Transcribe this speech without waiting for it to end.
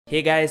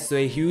Hey guys, so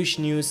a huge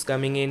news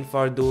coming in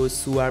for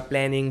those who are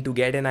planning to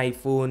get an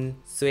iPhone.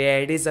 So yeah,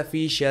 it is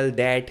official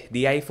that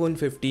the iPhone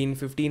 15,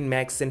 15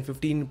 Max and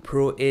 15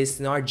 Pro is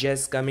not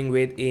just coming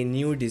with a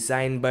new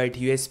design but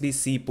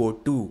USB-C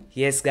port too.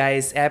 Yes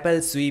guys,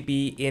 Apple's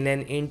VP in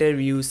an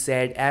interview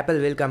said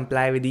Apple will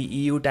comply with the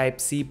EU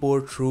Type-C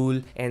port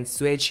rule and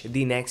switch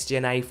the next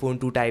gen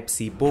iPhone to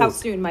Type-C port. How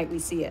soon might we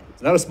see it?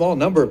 It's not a small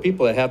number of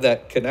people that have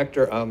that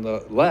connector on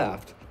the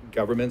left.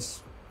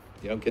 Governments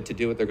get to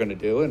do what they're going to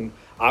do, and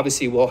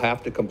obviously we'll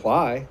have to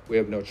comply. We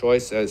have no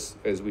choice as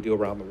we do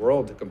around the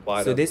world to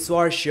comply. So this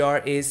for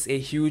sure is a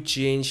huge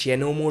change. Yeah,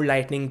 no more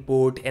lightning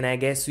port, and I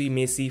guess we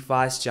may see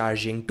fast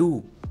charging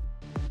too.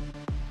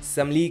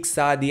 Some leaks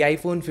are the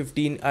iPhone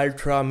 15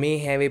 Ultra may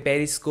have a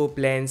Periscope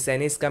Lens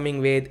and is coming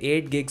with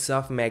 8 gigs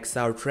of max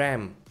out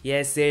RAM.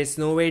 Yes, there's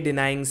no way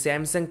denying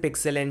Samsung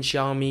Pixel and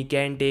Xiaomi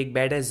can take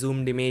better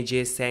zoomed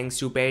images thanks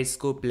to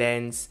Periscope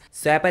Lens.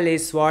 So Apple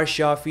is for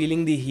sure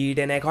feeling the heat,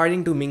 and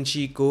according to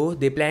Ming-Chi Kuo,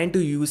 they plan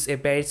to use a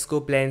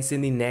Periscope Lens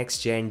in the next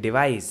gen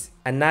device.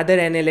 Another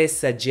analyst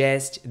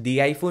suggests the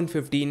iPhone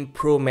 15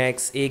 Pro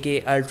Max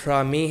aka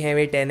Ultra may have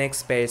a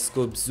 10x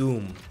Periscope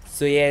zoom.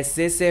 So yes,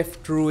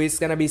 SSF True is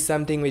gonna be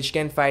something which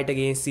can fight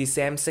against the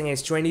Samsung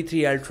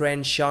S23 Ultra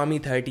and Xiaomi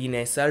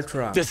 13s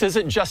Ultra. This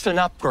isn't just an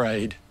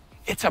upgrade,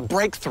 it's a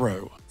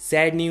breakthrough.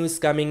 Sad news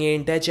coming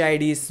in, Touch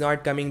ID is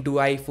not coming to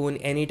iPhone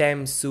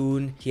anytime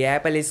soon. Here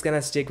Apple is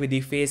gonna stick with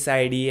the Face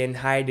ID and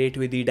hide it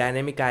with the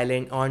Dynamic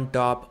Island on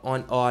top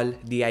on all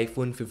the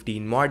iPhone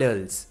 15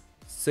 models.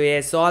 So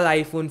yes, all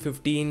iPhone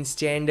 15,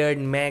 Standard,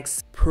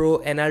 Max, Pro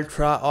and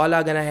Ultra all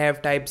are gonna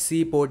have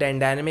Type-C port and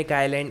Dynamic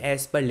Island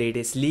as per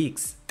latest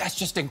leaks. That's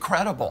just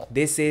incredible.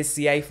 This is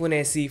the iPhone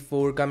SE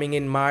 4 coming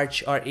in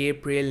March or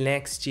April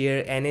next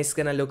year, and it's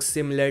gonna look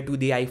similar to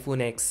the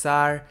iPhone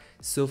XR.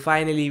 So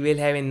finally we'll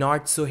have a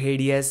not so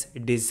hideous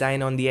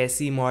design on the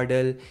SE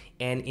model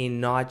and a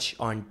notch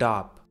on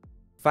top.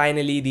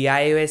 Finally, the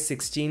iOS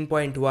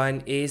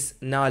 16.1 is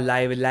now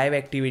live with live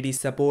activity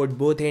support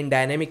both in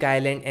Dynamic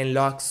Island and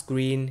lock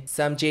screen,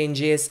 some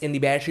changes in the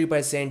battery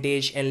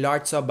percentage and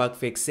lots of bug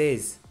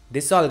fixes.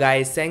 This all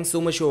guys, thanks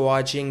so much for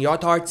watching. Your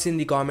thoughts in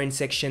the comment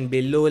section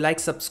below, like,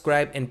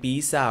 subscribe and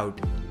peace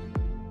out.